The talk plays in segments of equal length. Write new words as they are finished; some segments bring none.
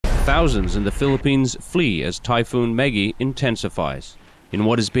Thousands in the Philippines flee as Typhoon Megi intensifies. In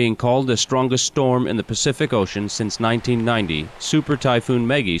what is being called the strongest storm in the Pacific Ocean since 1990, Super Typhoon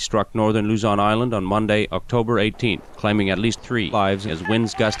Megi struck northern Luzon Island on Monday, October 18th, claiming at least 3 lives as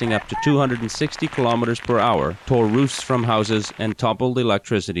winds gusting up to 260 kilometers per hour tore roofs from houses and toppled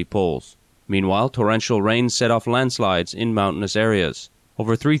electricity poles. Meanwhile, torrential rain set off landslides in mountainous areas.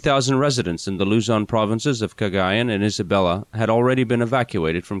 Over 3,000 residents in the Luzon provinces of Cagayan and Isabela had already been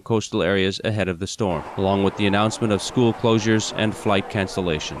evacuated from coastal areas ahead of the storm, along with the announcement of school closures and flight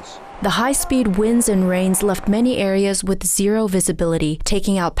cancellations. The high-speed winds and rains left many areas with zero visibility,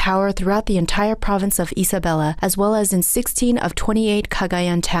 taking out power throughout the entire province of Isabela, as well as in 16 of 28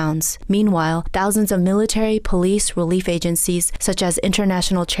 Cagayan towns. Meanwhile, thousands of military, police, relief agencies, such as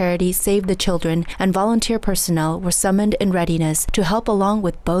international charity Save the Children, and volunteer personnel were summoned in readiness to help along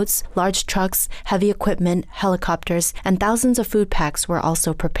with boats, large trucks, heavy equipment, helicopters, and thousands of food packs were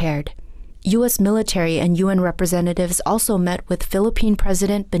also prepared. U.S. military and UN representatives also met with Philippine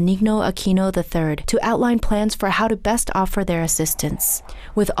President Benigno Aquino III to outline plans for how to best offer their assistance.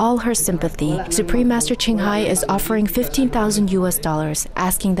 With all her sympathy, Supreme Master Ching Hai is offering $15,000,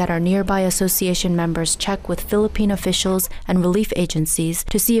 asking that our nearby association members check with Philippine officials and relief agencies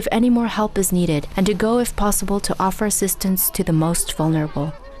to see if any more help is needed and to go if possible to offer assistance to the most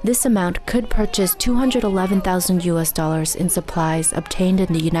vulnerable. This amount could purchase $211,000 in supplies obtained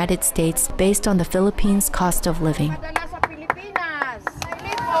in the United States based on the Philippines' cost of living.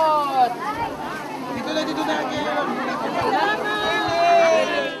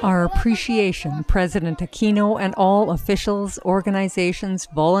 Our appreciation, President Aquino and all officials, organizations,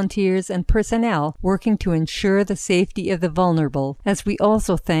 volunteers, and personnel working to ensure the safety of the vulnerable, as we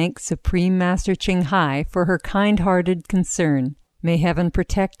also thank Supreme Master Ching Hai for her kind-hearted concern. May heaven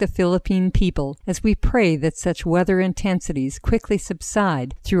protect the Philippine people as we pray that such weather intensities quickly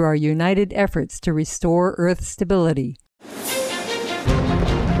subside through our united efforts to restore Earth stability.